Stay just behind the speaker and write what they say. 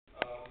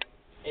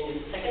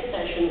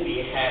session,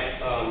 we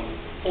have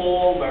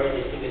four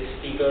very distinguished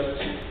speakers.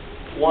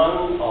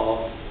 One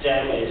of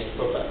them is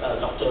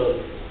Dr.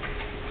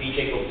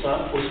 Vijay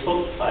Gupta, who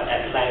spoke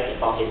at length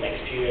about his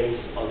experience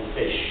on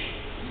fish.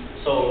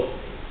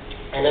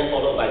 And then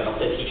followed by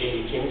Dr.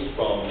 T.J. Higgins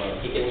from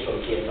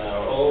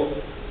CSIRO.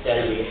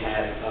 Then we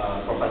had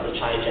Professor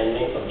Chai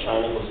Jianming from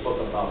China, who spoke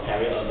about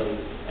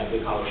peri-urban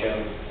agriculture.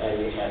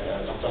 And we had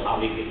Dr.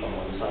 Harvey from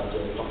Monsanto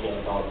talking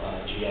about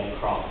GM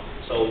crop.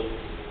 So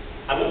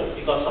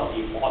because of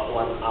the odd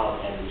one out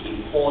and the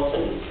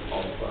importance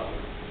of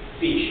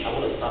fish, I'm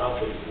going to start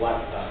off with what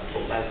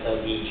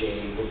Professor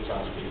Vijay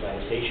Gupta's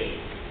presentation.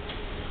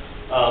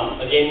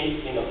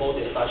 Again, in the whole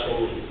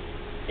discussion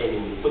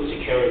in food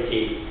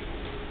security,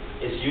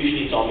 is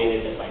usually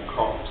dominated by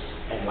crops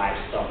and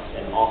livestock,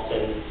 and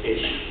often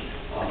fish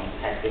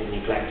has been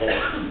neglected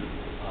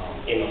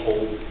in the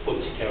whole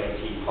food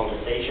security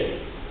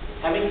conversation.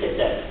 Having said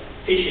that,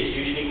 fish is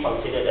usually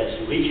considered as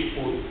rich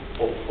food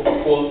for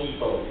poor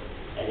people,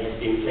 and has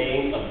been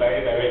playing a very,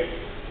 very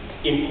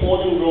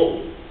important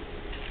role.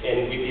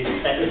 And with this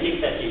statistic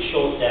that it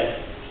shows that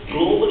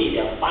globally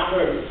there are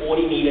 540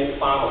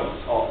 million farmers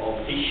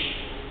of fish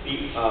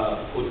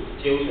who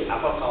deals with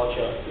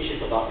aquaculture, which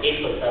is about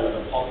 8% of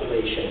the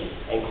population,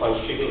 and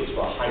contributes to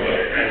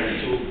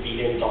 $102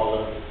 billion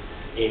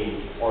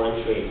in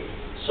foreign trade.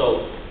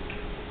 So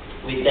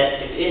with that,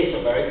 it is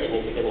a very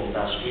significant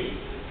industry,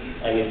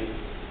 and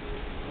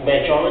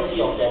majority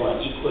of them are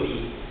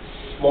equally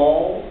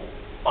small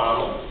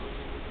farmers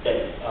that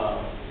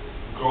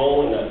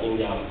grow in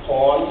their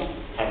ponds,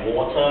 have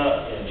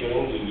water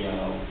during the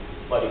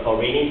what they call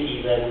rainy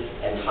season,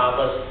 and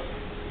harvest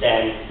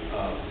them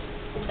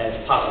as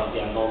part of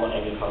their normal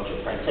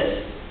agricultural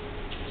practice.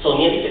 So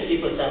nearly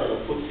 50% of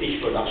the food fish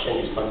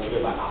production is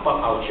contributed by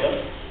aquaculture,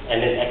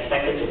 and is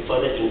expected to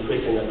further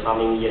increase in the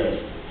coming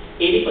years.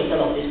 80%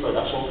 of this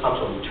production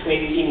comes from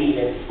 20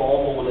 million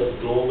smallholders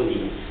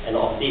globally, and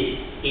of this,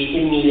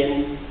 18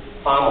 million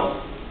farmers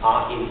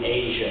are in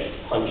Asia,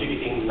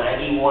 contributing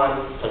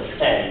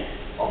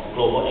 91% of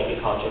global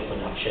aquaculture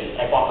production.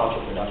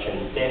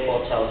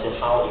 Therefore, tells you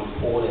how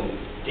important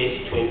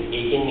these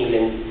 18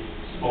 million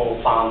small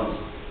farmers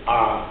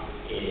are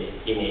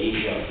in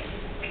Asia.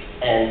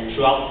 And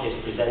throughout his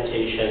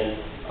presentation,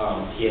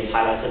 he has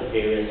highlighted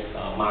various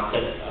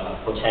market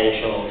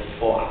potential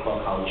for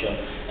aquaculture,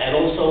 and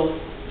also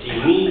the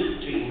need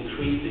to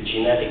increase the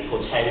genetic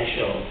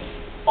potential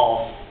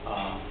of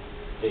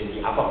the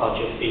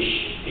aquaculture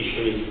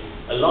fisheries.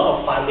 A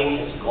lot of funding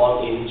has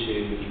gone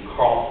into the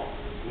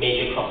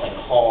major crops like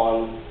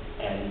corn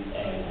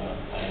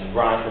and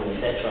rice and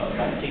etc.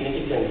 But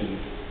significantly,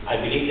 I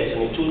believe there's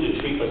only 2 to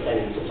 3%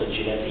 in terms of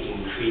genetic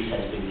increase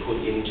has been put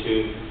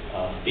into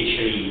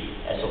fishery,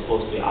 as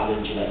opposed to other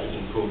genetic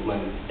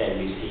improvement that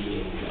we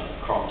see in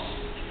crops.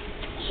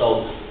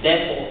 So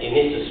therefore, it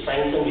needs to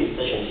strengthen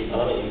research and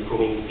development,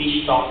 improving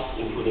fish stocks,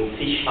 including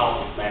fish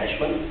health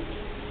management,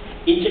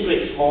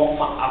 integrate small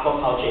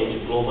aquaculture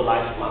into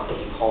globalized market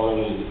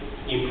economy,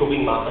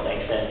 improving market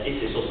access.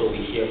 This is also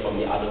we hear from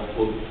the other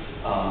food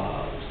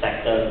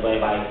sectors,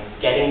 whereby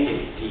getting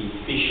the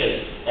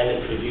fishers and the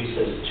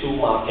producers to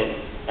market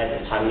at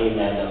a timely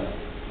manner.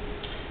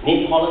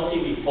 Need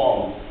policy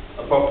reform,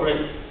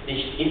 appropriate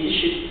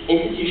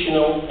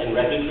institutional and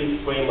regulatory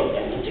framework,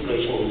 and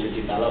integration into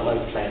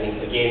development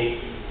planning.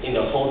 Again, in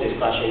the whole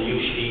discussion,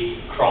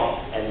 usually crop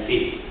and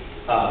feed,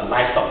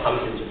 livestock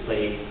comes into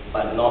play,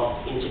 but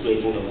not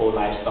integrating the whole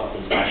livestock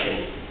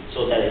discussion.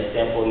 So that is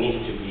therefore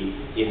needs to be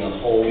in a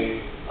whole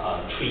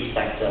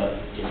three-sector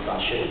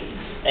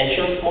discussion.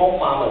 Ensure small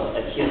farmers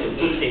adhere to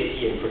food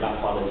safety and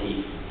product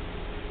quality.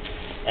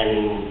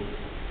 And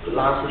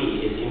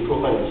lastly is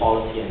improvement in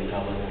policy and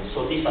governance.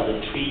 So these are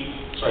the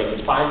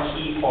 5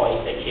 key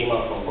points that came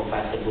up from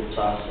Professor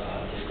Gupta's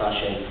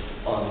discussion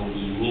on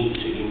the need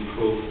to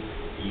improve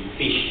the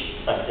fish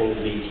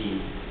sustainability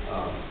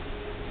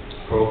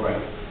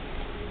program.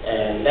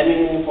 And let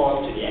me move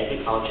on to the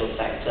agriculture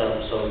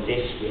sector. So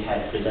this we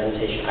had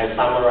presentation. I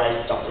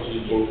summarized Dr.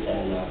 Higgins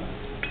and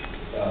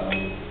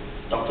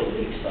Dr.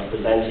 Dick's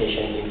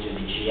presentation into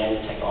the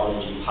GM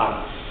technology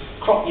part.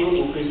 Crop yield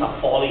increase are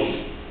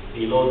falling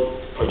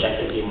below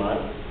projected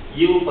demand.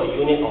 Yield per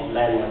unit of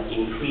land must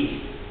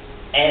increase,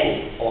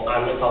 and or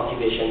under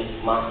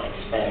cultivation must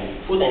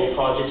expand. Food and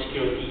ecological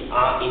security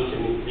are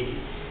intimately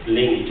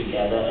linked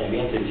together, and we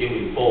have to deal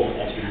with both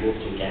as we move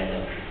together.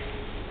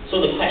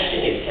 So the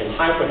question is, can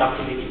high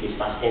productivity be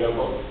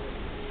sustainable?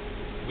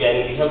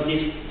 When we heard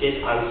this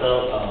answer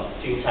a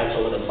few times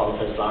over the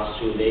conference last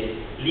 2 days,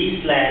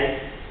 lease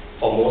land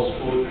for most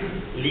food,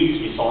 lease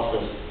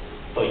resources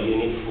per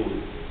unit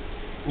food.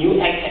 New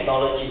ag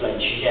technology like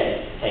GM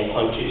can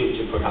contribute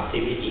to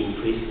productivity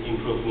increase,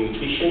 improve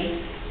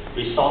nutrition,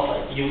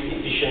 resource use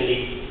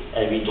efficiently,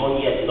 and we don't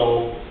yet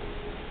know,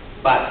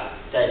 but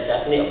there's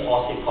definitely a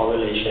positive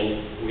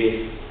correlation with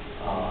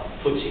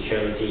food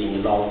security in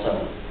the long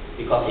term,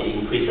 because it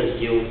increases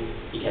yield,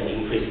 it can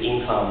increase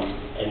incomes,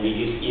 and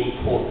reduce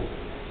input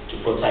to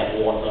protect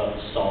water,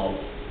 soil,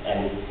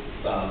 and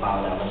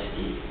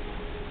biodiversity.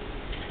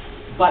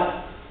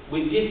 But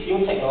with this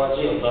new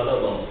technology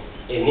available,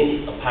 it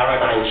needs a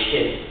paradigm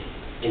shift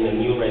in the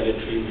new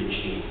regulatory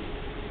regime.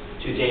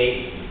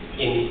 Today,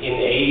 in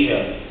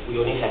Asia, we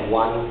only have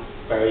one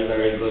very,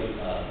 very good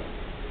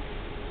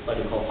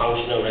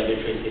functional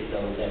regulatory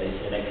system. That is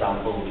an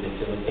example with the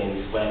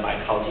Philippines,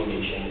 whereby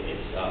cultivation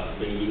is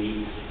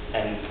really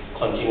and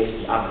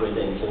continuously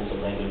upgraded in terms of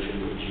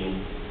regulatory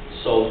regime.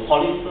 So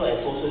political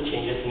and social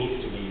changes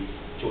need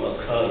to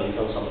occur in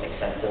terms of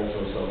acceptance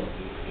also.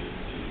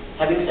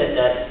 Having said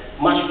that,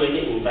 much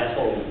greater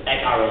investment in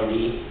ag R&D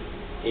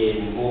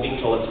in moving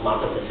towards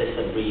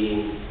market-assisted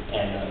breeding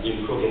and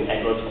improving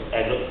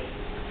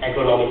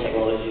agronomic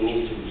technology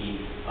needs to be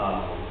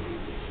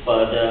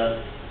further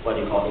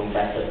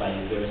invested by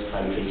various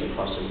countries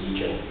across the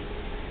region.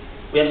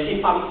 We have seen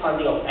public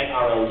funding of ag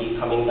R&D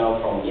coming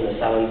down from in the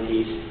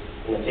 70s,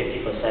 in the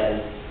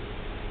 50%.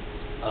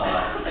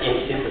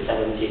 Since the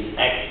 70s,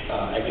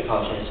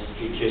 agriculture has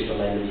reduced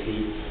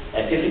tremendously,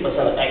 and 50%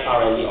 of ag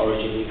R&D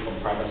originated from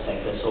private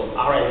sector. So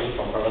R&D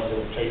from private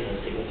sector plays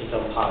a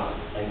significant part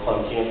and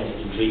continues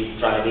to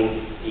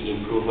driving the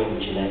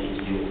improvement in genetic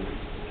yield.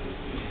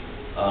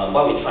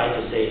 What we're trying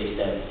to say is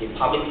that the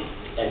public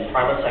and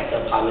private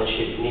sector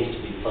partnership needs to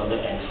be further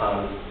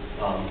enhanced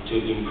to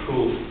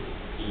improve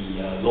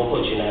the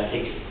local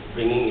genetics,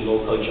 bringing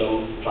local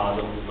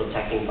germplasm,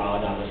 protecting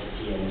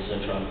biodiversity, and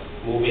etc.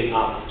 Move it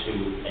up to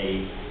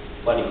a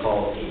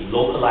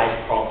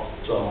localized crop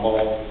to a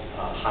more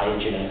higher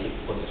genetic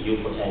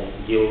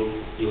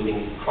yielding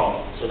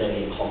crop, so that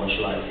they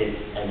commercialize it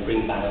and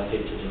bring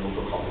benefit to the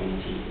local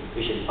community,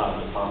 which is part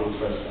of the Farming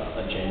First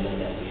agenda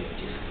that we are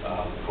just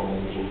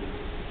promoting.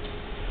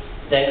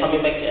 Then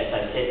coming back to, as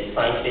I said, the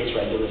science-based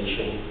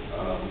regulation,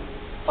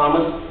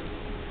 farmers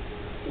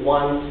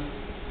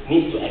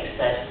needs to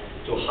access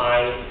to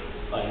high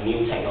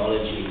new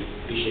technology,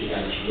 which is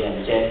like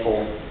GM.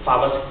 Therefore,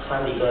 farmers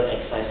can't even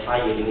access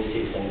high yielding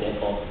seeds and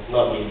therefore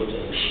not be able to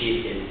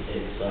achieve the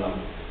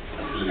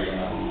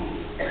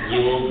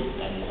yield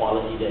and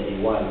quality that they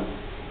want.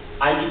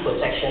 IP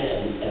protection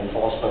and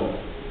enforcement,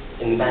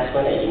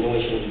 investment and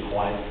innovation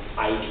requires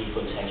IP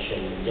protection,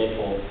 and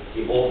therefore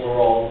the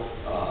overall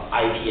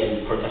IP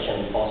and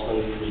protection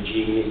enforcement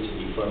regime needs to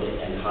be further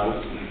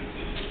enhanced.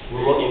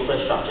 Rural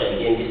infrastructure,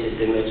 again, this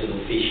is similar to the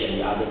fish and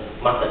the other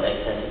market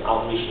access and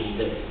outreach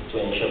needed to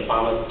ensure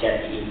farmers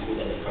get the input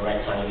at the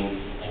correct timing,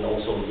 and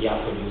also their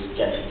produce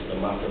gets into the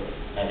market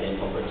at the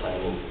appropriate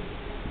timing.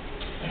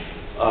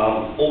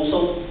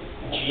 Also,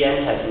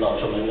 GM has a lot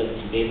of tremendous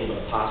debate over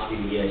the past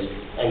few years,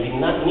 and we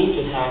need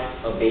to have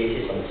a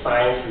basis on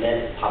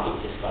science-led public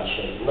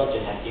discussion, not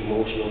to have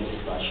emotional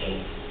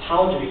discussion.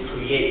 How do we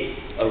create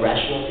a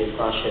rational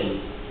discussion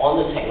on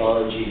the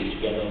technologies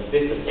together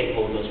with the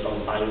stakeholders,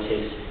 from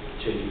scientists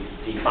to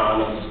the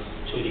farmers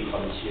to the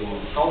consumer?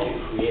 How do you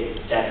create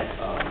that?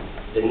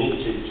 The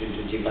need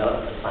to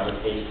develop a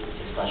science-based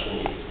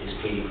discussion is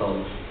critical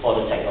for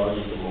the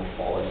technology to move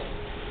forward.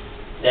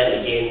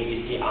 Then again, we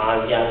see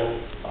ASEAN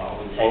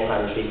with 10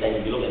 countries, and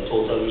if you look at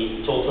total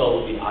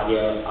with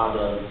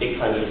other big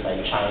countries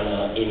like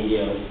China,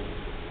 India,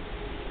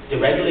 the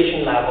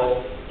regulation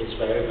level is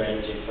very, very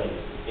different.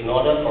 In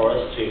order for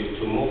us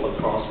to move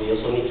across, we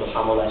also need to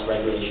harmonize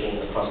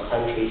regulation across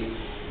countries,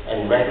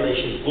 and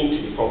regulations need to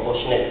be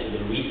proportionate to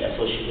the risk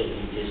associated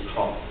with this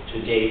crop.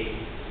 Today,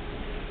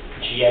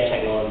 GM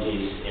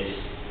technologies is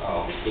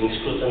being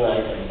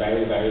scrutinized at a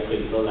very, very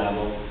critical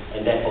level,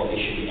 and therefore it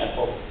should be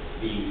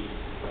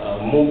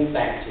moved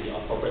back to the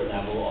appropriate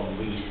level of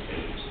risk.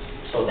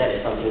 So that is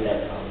something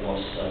that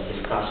was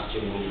discussed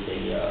during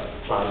the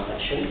plant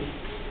session.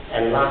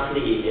 And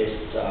lastly is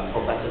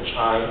Professor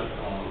Chai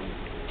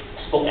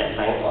spoke at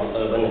length on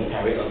urban and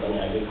peri-urban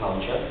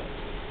agriculture.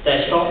 There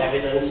is strong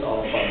evidence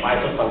of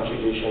vital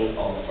contribution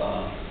of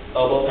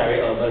urban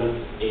peri-urban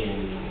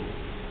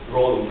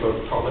role in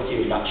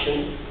poverty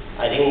reduction.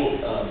 I think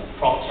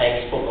Prof.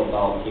 Tang spoke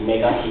about the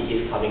mega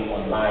cities coming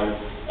online,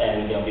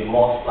 and there will be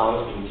more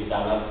slums being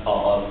developed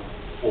or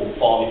will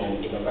form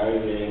in a very,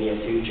 very near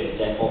future.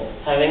 Therefore,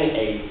 having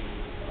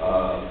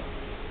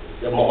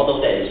the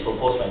model that is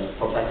proposed by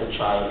Professor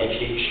Chai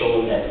actually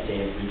showing that they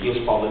have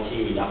reduced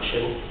poverty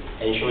reduction,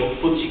 ensuring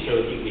food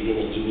security within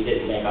the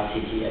immediate mega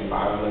city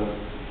environment,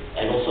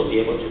 and also be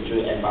able to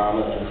do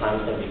environment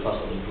enhancement because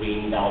of the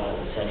green belt,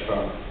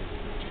 etc.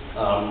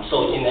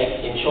 So in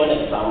showing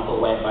an example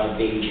whereby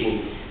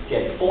Beijing,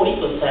 they have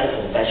 40%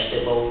 of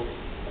vegetable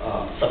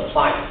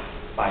supplied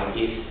by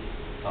this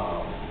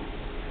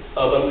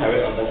urban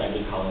peri-urban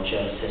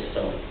agriculture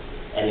system.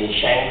 And in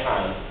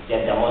Shanghai,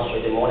 they have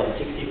demonstrated more than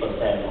 60%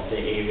 of the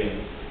area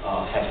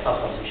have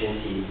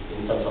self-sufficiency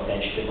in terms of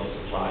vegetable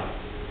supply.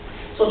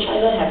 So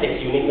China has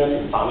its uniqueness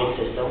in farming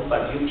system,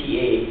 but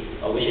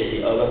UPA, which is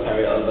the urban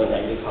peri-urban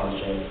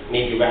agriculture,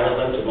 may be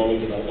relevant to many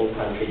developing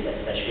countries,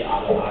 especially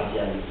other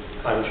ASEAN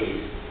countries.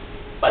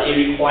 But it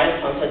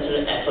requires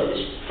concentrated effort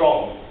with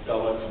strong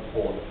government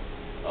support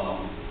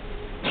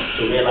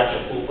to realize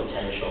the full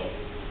potential.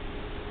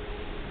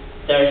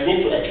 There is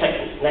need to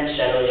attract next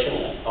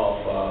generation of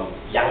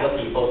younger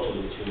people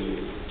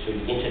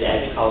into the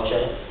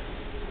agriculture.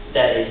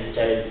 there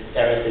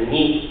is a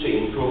need to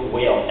improve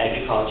way of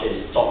agriculture,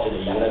 is taught to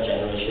the younger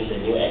generation, the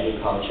new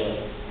agriculture.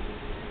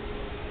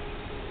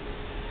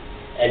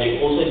 And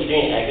if also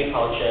doing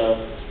agriculture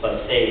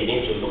per se, you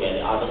need to look at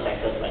the other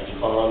sectors like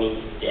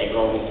economy, the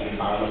economic,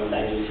 environment,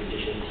 land use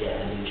efficiency,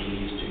 and energy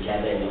use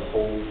together in the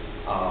whole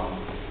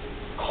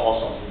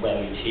course of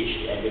when we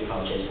teach the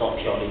agriculture. It's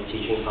not purely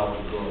teaching how to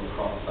grow a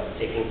crop, but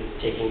taking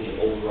the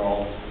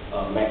overall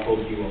macro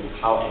view of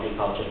how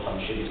agriculture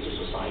contributes to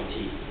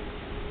society.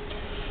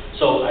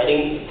 So I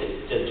think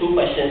the two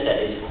questions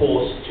that is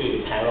posed to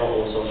the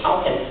panel also: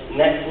 how can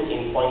net food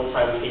in foreign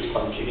countries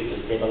contribute to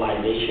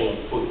stabilization of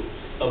food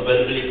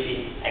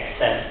availability,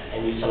 access,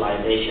 and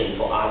utilization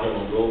for ASEAN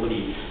and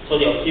globally? So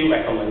there are a few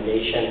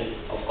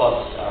recommendations. Of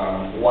course,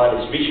 one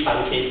is rich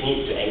countries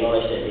need to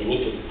acknowledge that they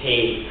need to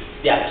pay.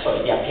 They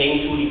are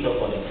paying too little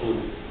for their food,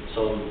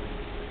 so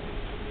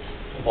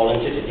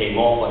volunteer to pay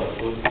more for their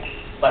food.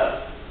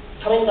 But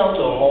coming down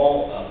to a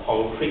more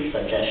concrete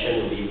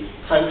suggestion would be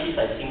countries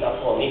like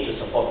Singapore need to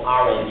support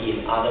R&D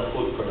in other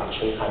food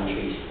production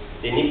countries.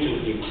 They need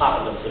to be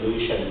part of the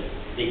solution.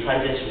 They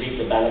can't just reap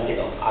the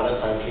benefit of other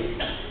countries,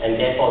 and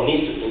therefore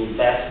need to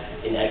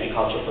invest in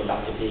agricultural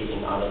productivity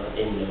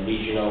in the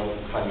regional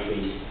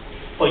countries.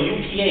 For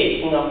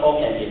UPA, Singapore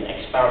can be an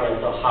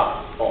experimental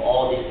hub for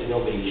all this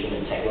innovation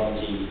and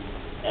technology,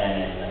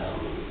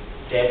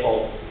 and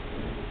therefore,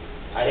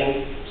 I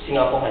think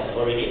Singapore has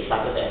already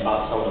started to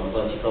embark some of the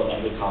vertical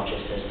agriculture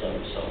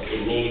systems, so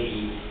it may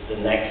be the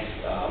next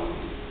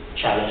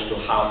challenge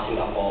to how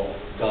Singapore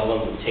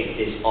government will take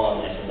this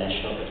on as a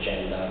national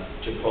agenda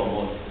to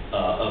promote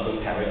urban,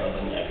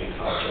 peri-urban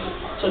agriculture.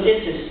 So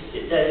this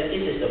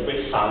is the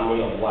brief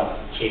summary of what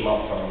came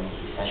out from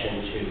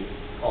session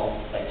 2.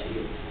 Paul, back to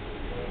you.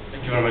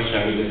 Thank you very much,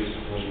 Jeremy. This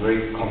was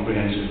very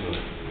comprehensive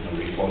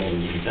report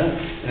indeed.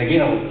 And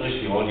again, I would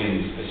urge the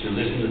audience, as you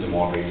listen to the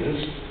moderators,